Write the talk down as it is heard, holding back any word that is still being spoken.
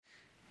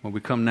Well, we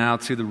come now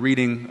to the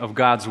reading of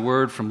God's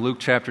Word from Luke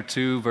chapter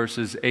 2,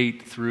 verses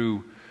 8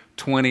 through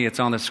 20. It's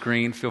on the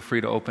screen. Feel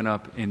free to open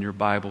up in your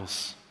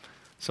Bibles.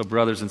 So,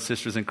 brothers and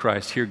sisters in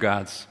Christ, hear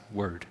God's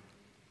Word.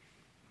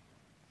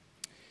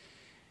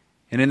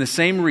 And in the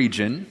same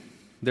region,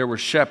 there were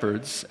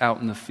shepherds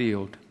out in the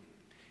field,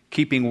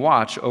 keeping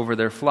watch over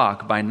their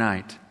flock by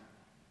night.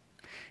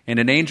 And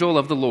an angel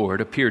of the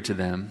Lord appeared to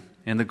them,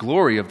 and the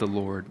glory of the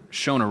Lord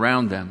shone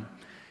around them,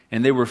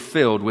 and they were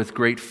filled with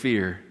great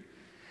fear.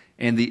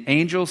 And the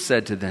angel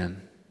said to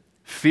them,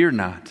 "Fear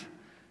not,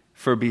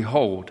 for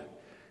behold,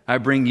 I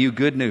bring you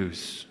good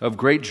news of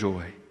great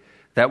joy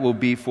that will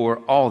be for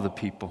all the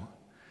people.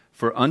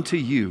 For unto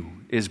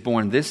you is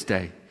born this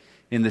day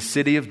in the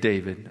city of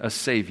David a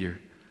Savior,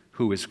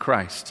 who is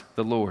Christ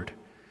the Lord.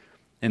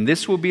 And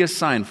this will be a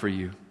sign for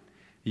you.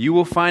 You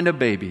will find a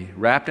baby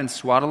wrapped in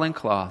swaddling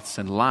cloths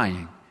and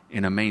lying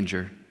in a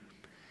manger."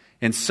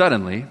 And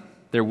suddenly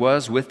there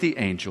was with the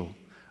angel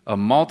a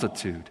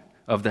multitude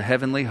of the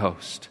heavenly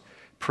host,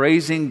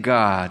 praising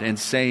God and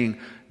saying,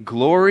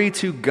 "Glory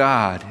to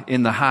God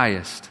in the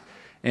highest,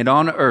 and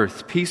on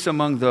earth peace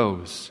among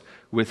those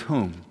with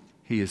whom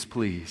he is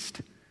pleased."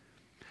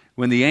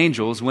 When the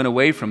angels went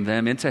away from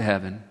them into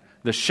heaven,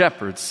 the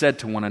shepherds said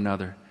to one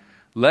another,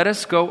 "Let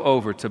us go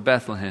over to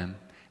Bethlehem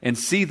and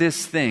see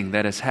this thing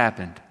that has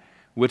happened,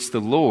 which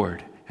the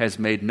Lord has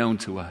made known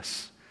to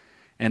us."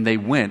 And they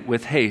went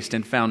with haste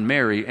and found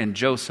Mary and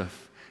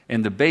Joseph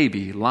and the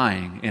baby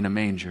lying in a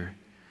manger.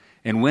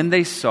 And when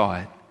they saw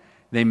it,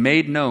 they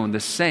made known the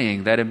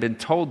saying that had been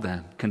told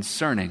them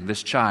concerning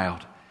this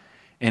child.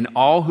 And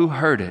all who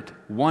heard it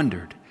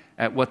wondered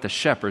at what the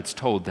shepherds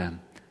told them.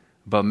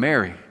 But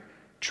Mary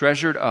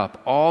treasured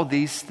up all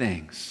these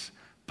things,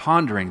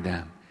 pondering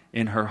them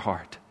in her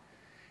heart.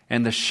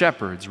 And the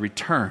shepherds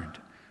returned,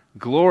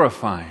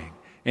 glorifying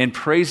and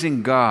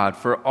praising God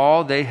for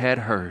all they had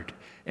heard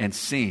and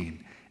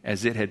seen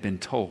as it had been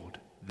told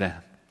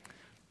them.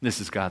 This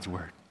is God's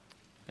word.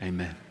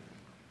 Amen.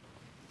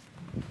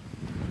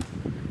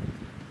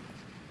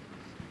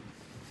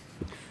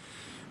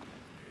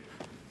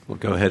 Well,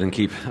 go ahead and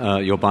keep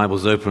your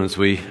Bibles open as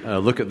we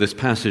look at this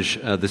passage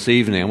this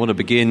evening. I want to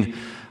begin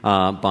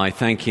by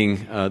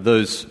thanking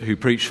those who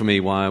preached for me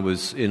while I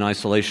was in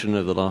isolation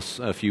over the last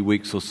few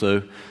weeks or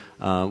so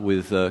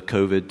with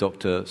COVID,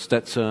 Dr.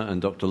 Stetzer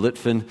and Dr.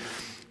 Litvin.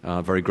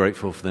 Very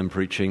grateful for them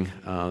preaching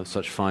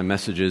such fine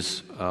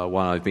messages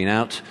while I've been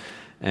out,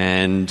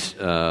 and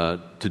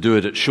to do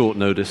it at short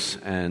notice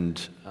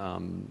and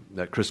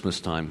at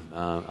Christmas time.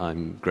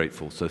 I'm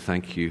grateful, so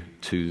thank you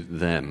to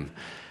them.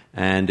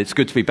 And it's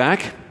good to be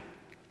back,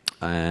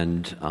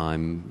 and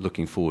I'm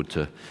looking forward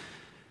to,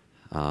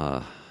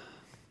 I'm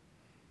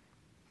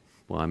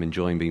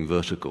enjoying being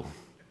vertical.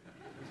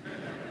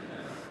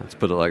 Let's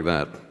put it like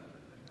that.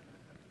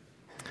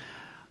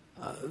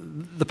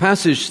 The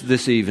passage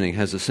this evening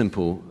has a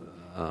simple,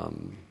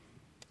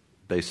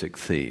 basic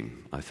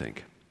theme, I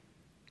think.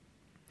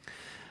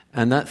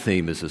 And that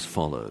theme is as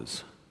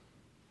follows.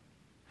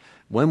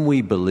 When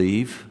we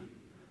believe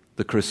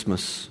the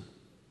Christmas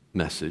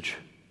message,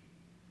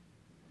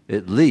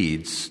 it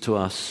leads to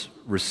us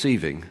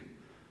receiving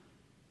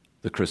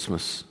the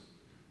Christmas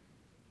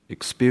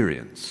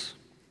experience.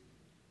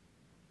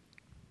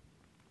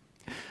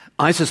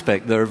 I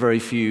suspect there are very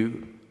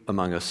few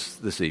among us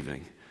this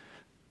evening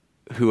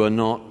who are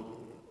not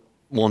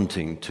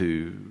wanting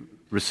to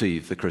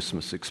receive the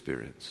Christmas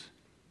experience,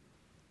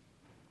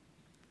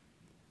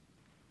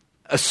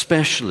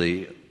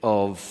 especially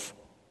of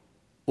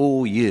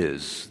all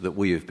years that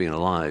we have been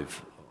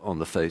alive on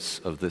the face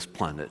of this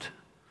planet.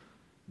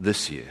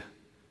 This year,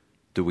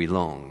 do we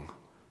long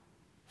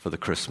for the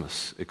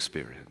Christmas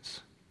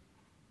experience?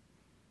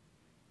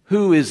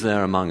 Who is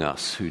there among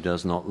us who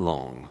does not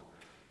long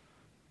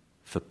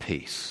for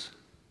peace?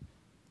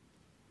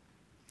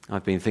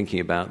 I've been thinking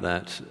about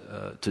that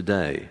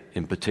today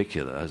in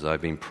particular as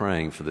I've been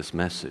praying for this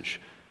message.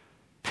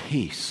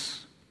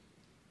 Peace.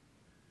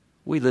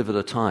 We live at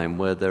a time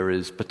where there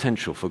is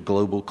potential for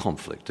global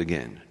conflict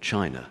again.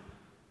 China,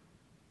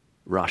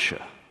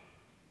 Russia.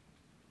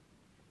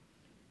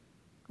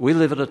 We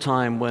live at a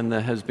time when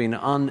there has been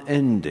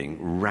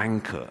unending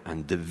rancor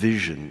and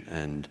division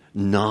and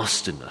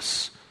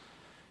nastiness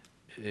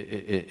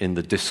in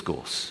the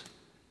discourse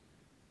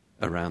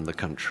around the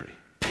country.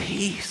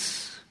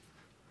 Peace.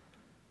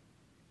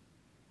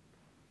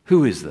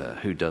 Who is there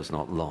who does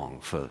not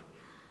long for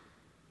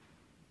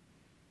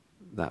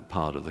that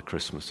part of the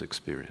Christmas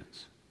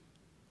experience?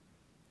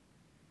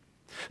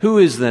 Who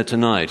is there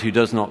tonight who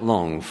does not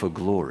long for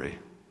glory?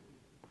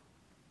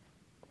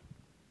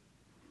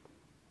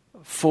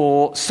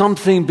 For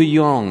something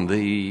beyond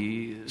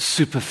the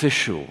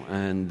superficial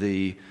and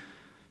the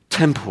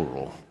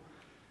temporal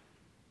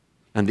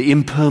and the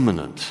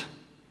impermanent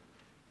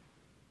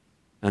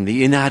and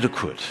the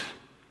inadequate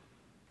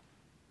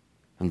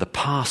and the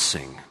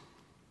passing.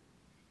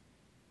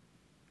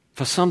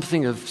 For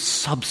something of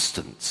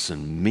substance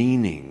and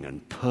meaning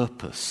and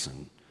purpose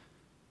and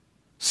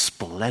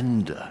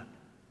splendor,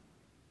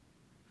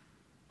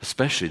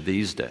 especially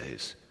these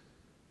days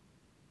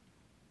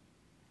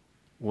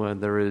where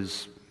there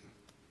is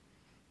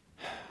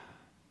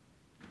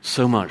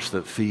so much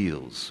that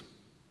feels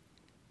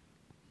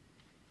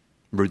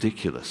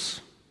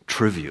ridiculous,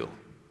 trivial,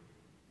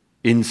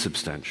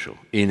 insubstantial,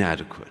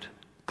 inadequate.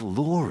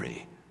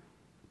 Glory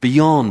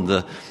beyond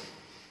the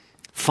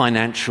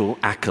financial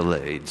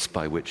accolades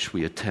by which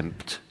we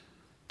attempt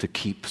to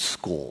keep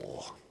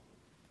score.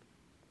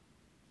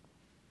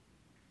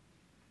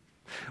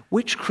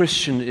 Which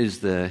Christian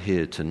is there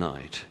here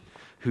tonight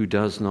who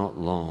does not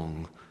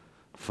long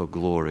for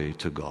glory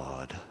to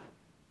God?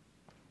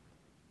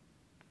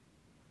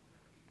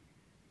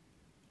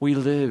 We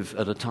live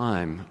at a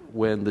time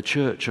when the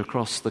church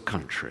across the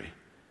country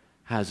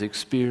has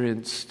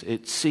experienced,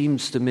 it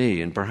seems to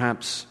me, and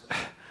perhaps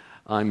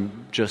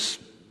I'm just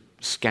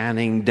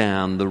scanning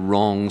down the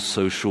wrong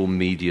social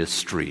media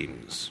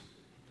streams,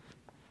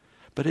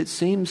 but it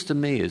seems to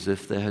me as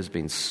if there has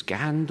been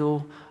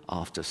scandal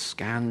after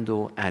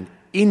scandal and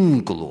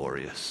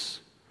inglorious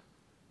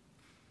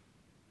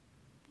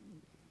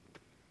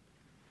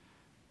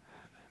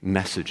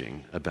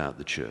messaging about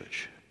the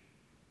church.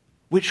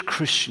 Which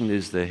Christian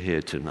is there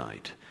here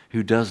tonight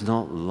who does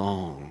not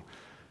long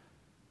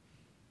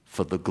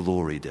for the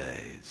glory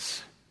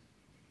days,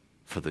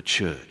 for the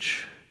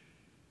church,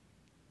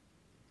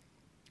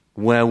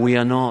 where we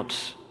are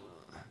not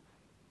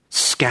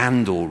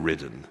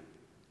scandal-ridden,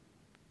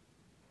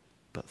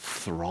 but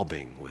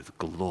throbbing with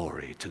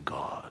glory to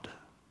God?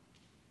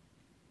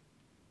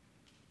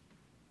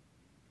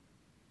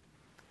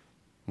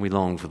 We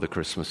long for the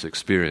Christmas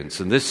experience.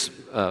 And this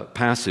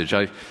passage,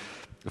 I,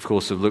 of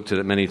course, have looked at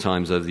it many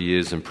times over the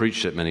years and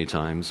preached it many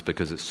times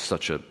because it's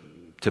such a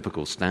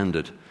typical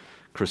standard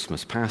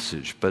Christmas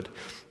passage. But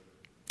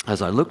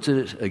as I looked at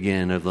it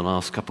again over the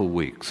last couple of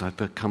weeks, I've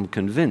become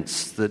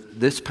convinced that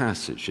this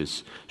passage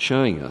is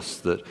showing us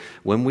that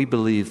when we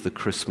believe the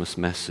Christmas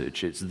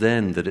message, it's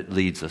then that it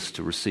leads us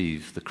to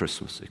receive the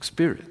Christmas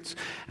experience.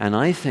 And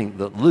I think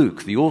that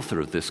Luke, the author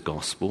of this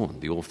gospel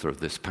and the author of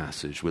this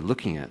passage we're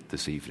looking at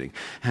this evening,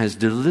 has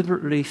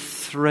deliberately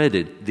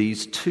threaded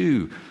these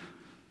two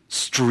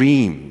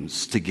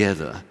streams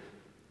together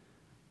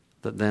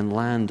that then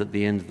land at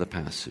the end of the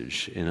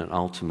passage in an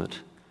ultimate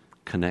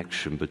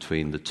connection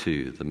between the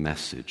two, the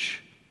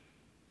message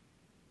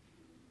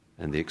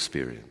and the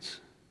experience.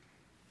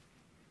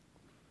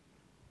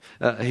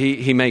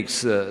 He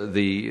makes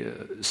the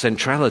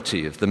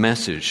centrality of the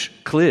message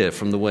clear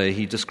from the way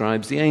he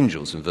describes the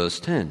angels in verse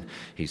 10.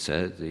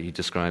 He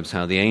describes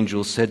how the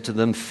angels said to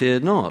them,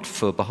 "Fear not,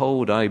 for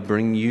behold, I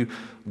bring you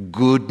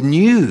good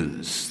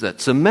news."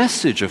 That's a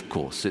message, of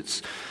course.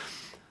 It's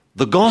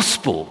the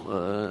gospel.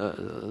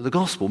 The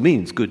gospel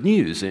means good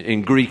news.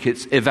 In Greek,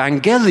 it's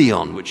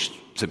evangelion, which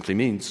simply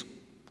means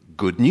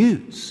good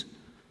news.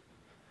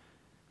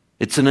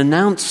 It's an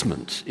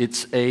announcement.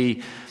 It's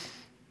a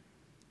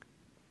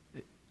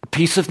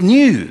piece of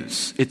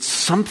news. It's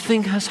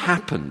something has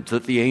happened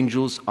that the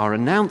angels are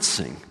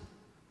announcing.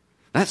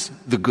 That's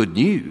the good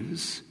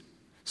news.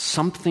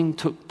 Something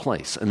took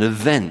place. An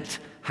event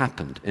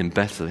happened in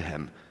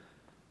Bethlehem.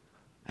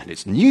 And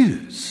it's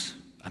news,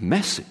 a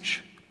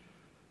message.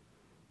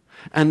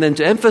 And then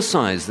to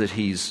emphasize that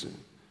he's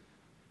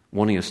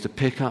wanting us to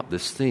pick up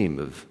this theme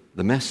of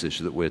the message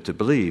that we're to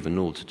believe in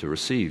order to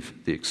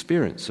receive the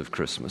experience of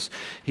Christmas,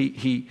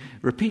 he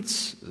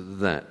repeats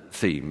that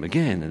theme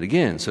again and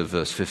again. So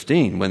verse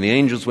 15, when the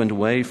angels went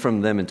away from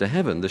them into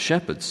heaven, the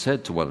shepherds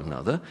said to one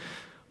another,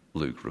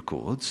 Luke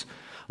records,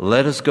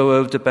 "Let us go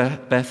over to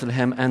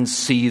Bethlehem and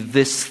see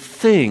this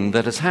thing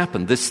that has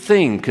happened." This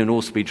thing can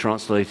also be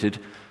translated,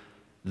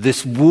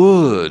 this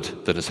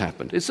word that has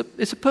happened. It's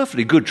a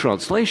perfectly good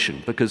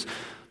translation, because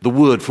the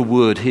word for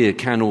word here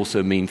can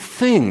also mean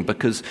thing,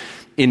 because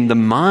in the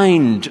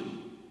mind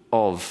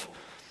of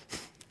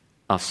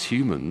us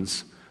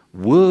humans,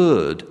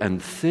 word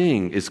and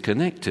thing is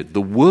connected. The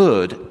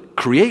word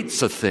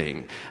creates a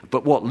thing.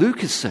 But what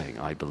Luke is saying,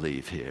 I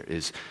believe here,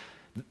 is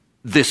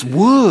this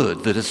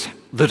word that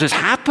has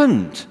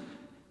happened.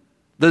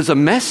 There's a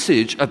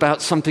message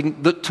about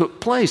something that took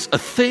place, a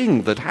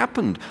thing that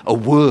happened, a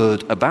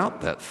word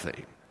about that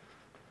thing.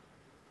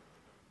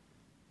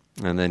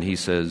 And then he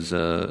says,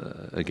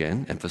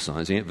 again,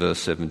 emphasizing it, verse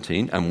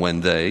 17, "And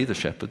when they, the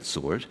shepherds,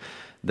 saw it,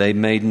 they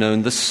made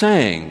known the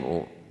saying,"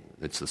 or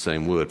it's the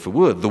same word for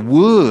word, the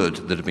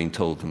word that had been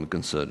told them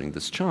concerning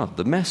this child,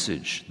 the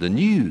message, the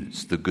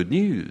news, the good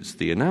news,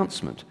 the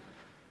announcement,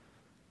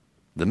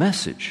 the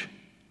message.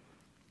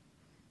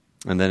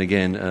 And then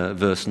again,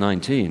 verse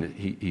 19,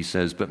 he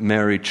says, "But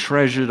Mary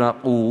treasured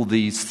up all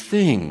these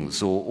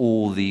things," or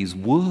all these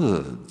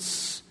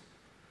words,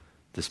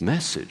 this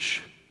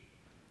message,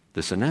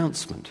 this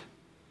announcement.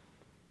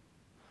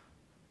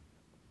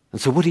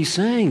 And so what he's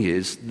saying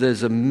is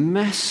there's a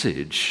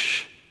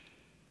message,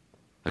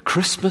 a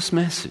Christmas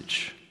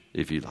message,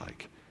 if you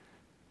like,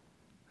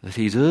 that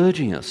he's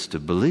urging us to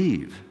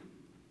believe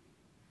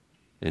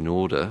in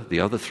order, the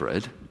other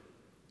thread,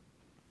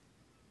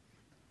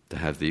 to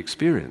have the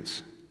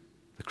experience,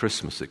 the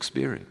Christmas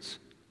experience.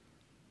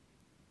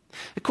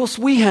 Of course,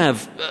 we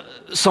have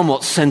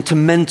somewhat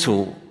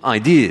sentimental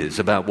ideas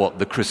about what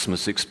the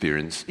Christmas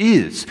experience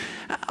is.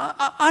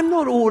 I'm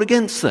not all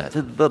against that.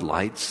 The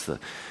lights, the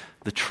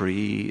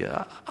tree.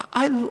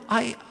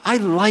 I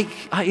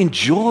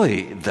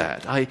enjoy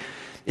that.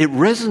 It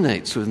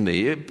resonates with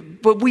me.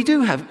 But we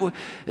do have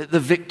the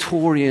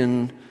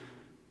Victorian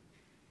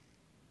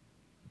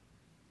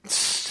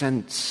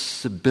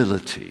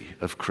sensibility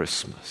of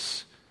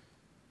Christmas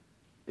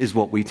is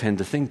what we tend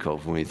to think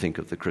of when we think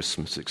of the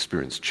Christmas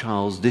experience.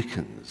 Charles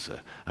Dickens,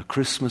 A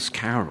Christmas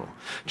Carol.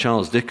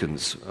 Charles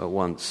Dickens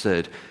once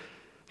said,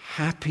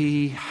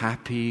 "Happy,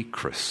 happy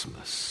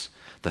Christmas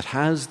that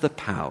has the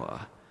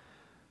power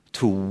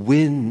to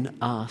win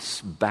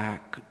us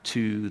back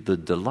to the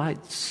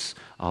delights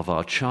of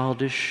our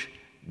childish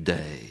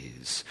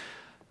days,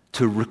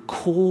 to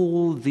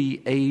recall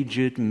the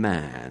aged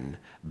man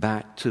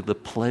back to the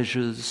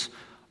pleasures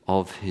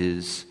of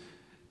his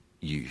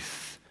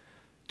youth,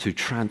 to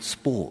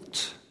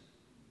transport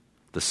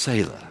the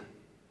sailor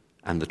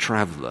and the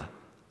traveler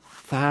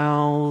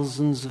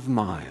thousands of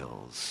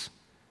miles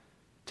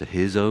to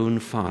his own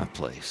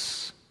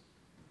fireplace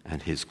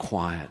and his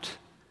quiet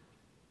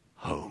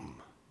home."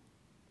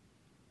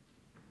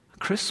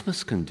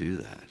 Christmas can do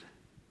that.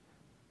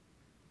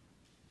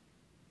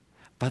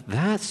 But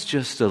that's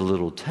just a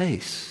little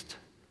taste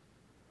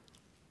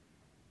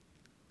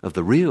of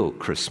the real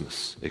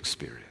Christmas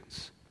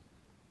experience.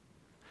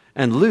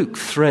 And Luke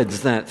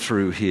threads that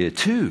through here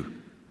too.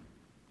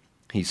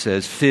 He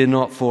says, "Fear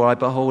not, for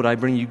behold, I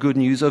bring you good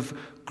news of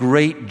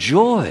great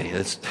joy."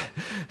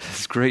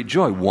 It's great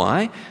joy.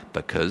 Why?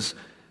 Because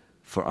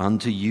for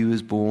unto you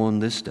is born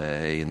this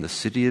day in the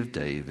city of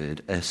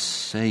David a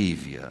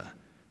Savior,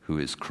 who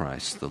is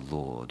Christ the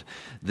Lord.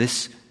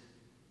 This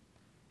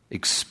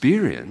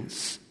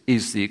experience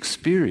is the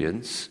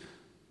experience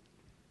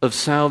of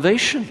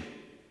salvation.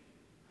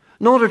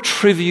 Not a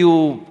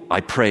trivial,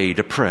 "I prayed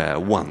a prayer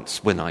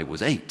once when I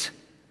was 8,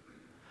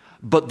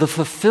 but the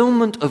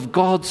fulfillment of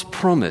God's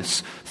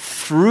promise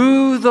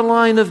through the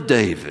line of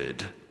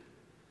David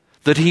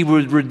that he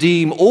would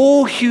redeem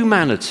all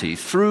humanity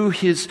through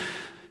his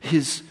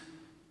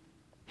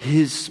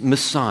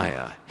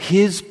Messiah,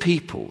 his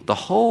people, the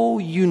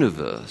whole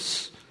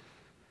universe,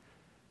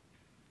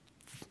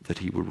 that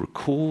he would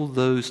recall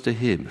those to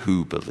him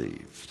who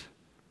believed.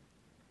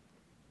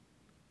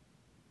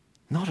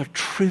 Not a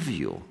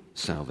trivial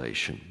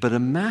salvation, but a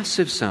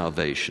massive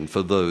salvation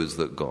for those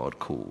that God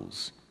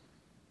calls.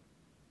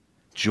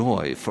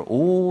 Joy for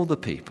all the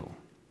people.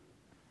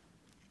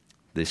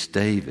 This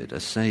David, a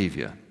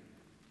Savior,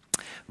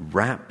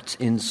 wrapped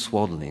in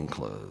swaddling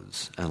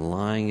clothes and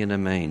lying in a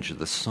manger,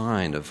 the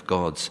sign of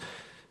God's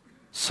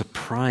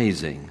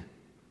surprising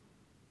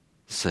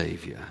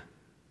Savior.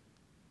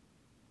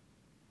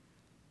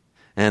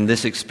 And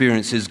this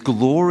experience is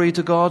glory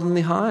to God in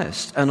the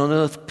highest, and on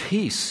earth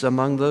peace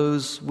among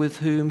those with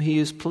whom he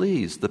is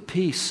pleased. The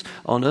peace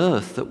on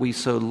earth that we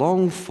so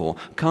long for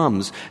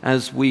comes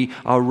as we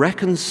are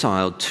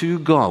reconciled to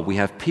God. We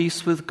have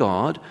peace with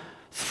God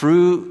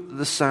through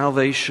the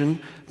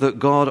salvation that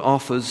God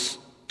offers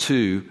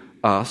to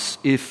us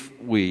if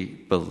we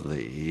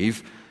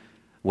believe.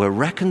 We're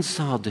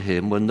reconciled to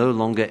him. We're no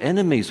longer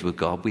enemies with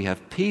God. We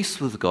have peace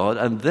with God,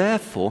 and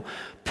therefore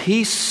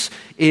peace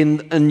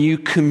in a new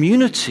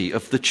community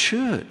of the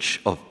church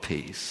of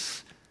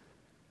peace.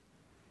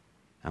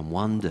 And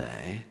one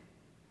day,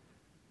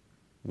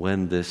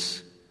 when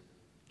this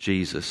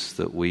Jesus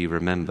that we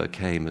remember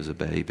came as a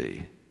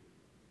baby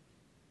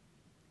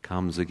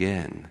comes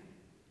again,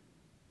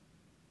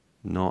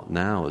 not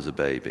now as a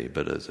baby,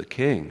 but as a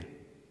king,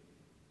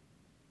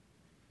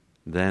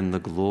 then the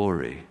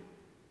glory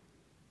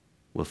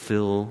will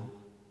fill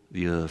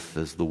the earth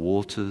as the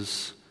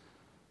waters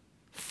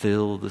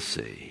fill the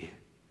sea,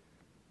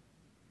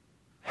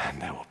 and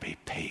there will be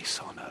peace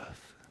on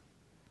earth.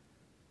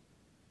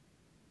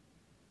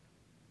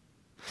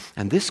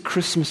 And this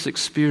Christmas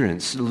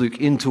experience, Luke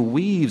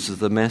interweaves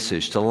the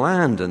message to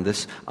land and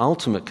this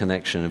ultimate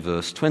connection in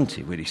verse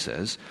 20, where he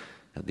says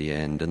at the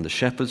end, "And the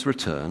shepherds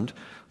returned,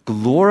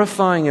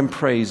 glorifying and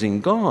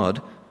praising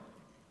God,"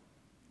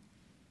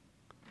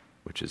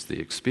 which is the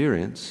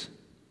experience,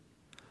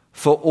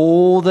 "for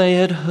all they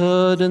had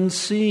heard and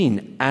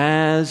seen,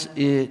 as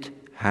it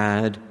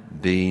had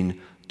been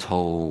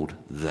told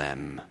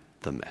them,"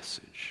 the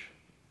message.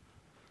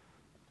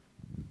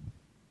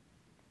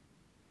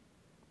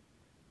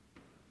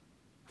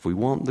 If we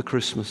want the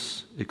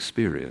Christmas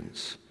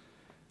experience,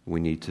 we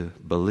need to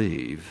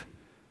believe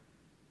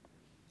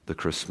the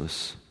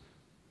Christmas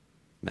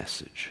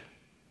message.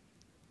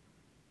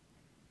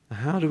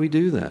 How do we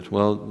do that?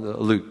 Well,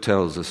 Luke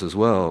tells us as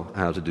well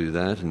how to do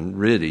that, and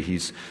really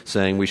he's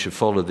saying we should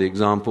follow the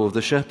example of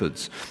the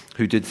shepherds,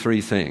 who did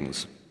 3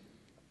 things.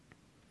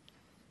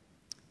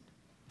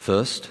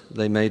 First,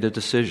 they made a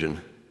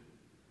decision.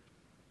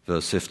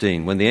 Verse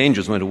 15, "When the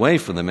angels went away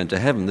from them into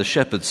heaven, the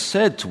shepherds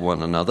said to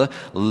one another,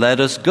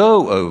 'Let us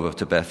go over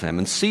to Bethlehem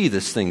and see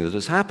this thing that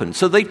has happened.'"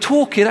 So they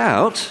talk it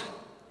out.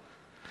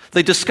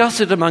 They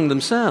discuss it among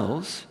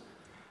themselves.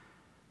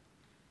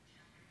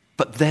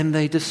 But then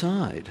they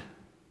decide.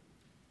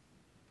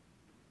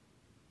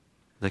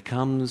 There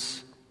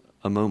comes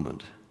a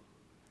moment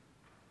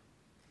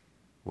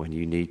when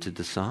you need to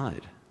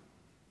decide.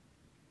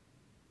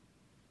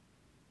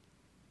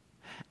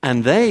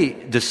 And they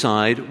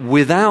decide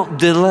without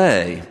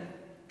delay.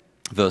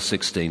 Verse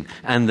 16,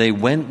 and they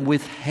went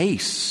with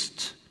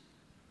haste.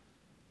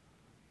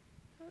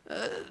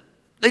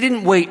 They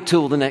didn't wait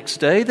till the next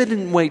day. They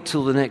didn't wait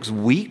till the next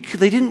week.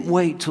 They didn't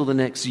wait till the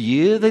next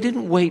year. They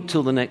didn't wait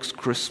till the next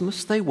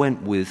Christmas. They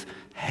went with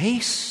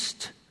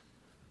haste.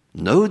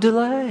 No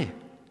delay.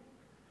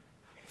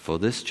 For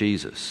this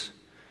Jesus,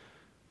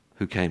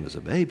 who came as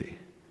a baby,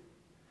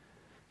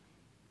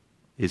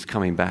 is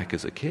coming back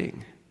as a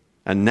king.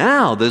 And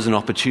now there's an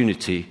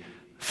opportunity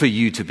for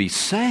you to be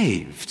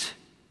saved.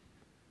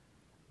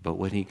 But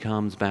when he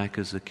comes back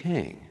as a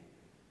king,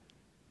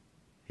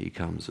 he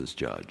comes as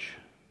judge.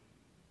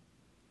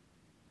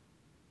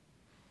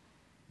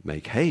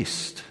 Make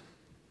haste.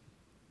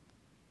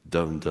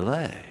 Don't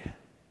delay.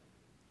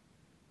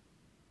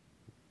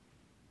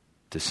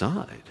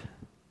 Decide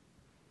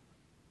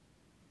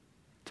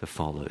to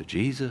follow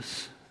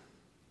Jesus.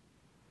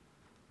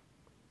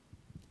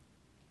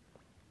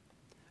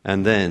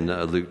 And then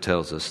Luke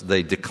tells us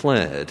they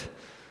declared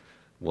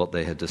what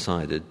they had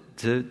decided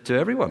to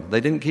everyone.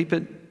 They didn't keep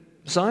it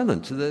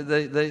silent.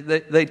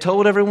 They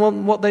told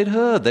everyone what they'd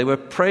heard. They were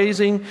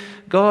praising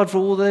God for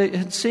all they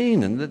had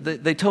seen, and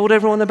they told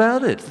everyone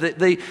about it.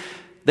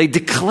 They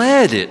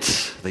declared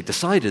it. They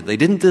decided. They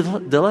didn't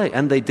delay,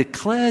 and they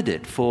declared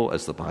it. For,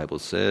 as the Bible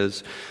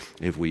says,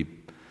 if we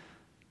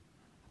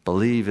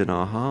believe in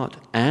our heart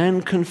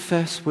and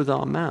confess with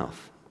our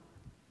mouth,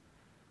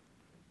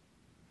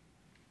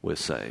 we're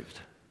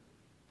saved.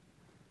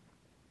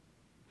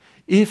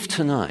 If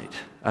tonight,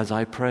 as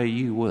I pray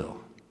you will,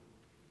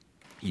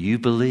 you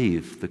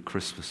believe the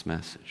Christmas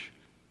message,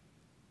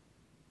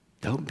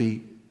 don't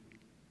be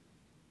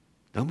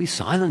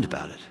silent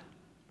about it.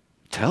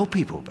 Tell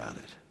people about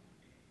it.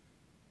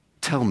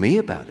 Tell me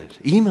about it.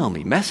 Email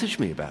me, message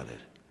me about it.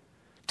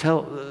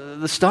 Tell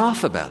the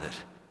staff about it.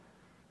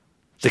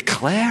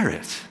 Declare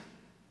it.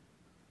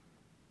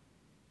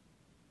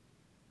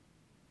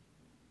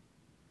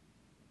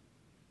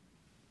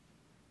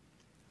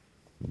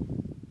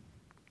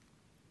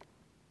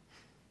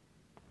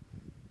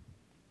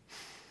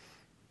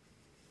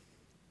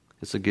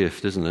 It's a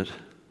gift, isn't it?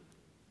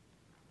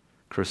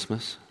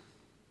 Christmas.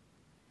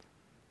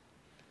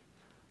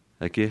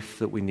 A gift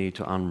that we need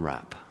to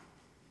unwrap.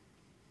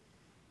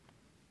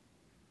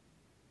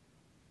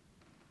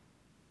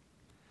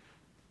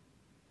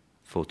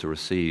 For to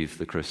receive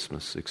the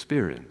Christmas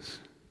experience,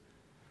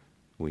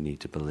 we need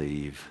to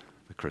believe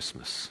the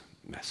Christmas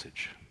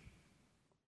message.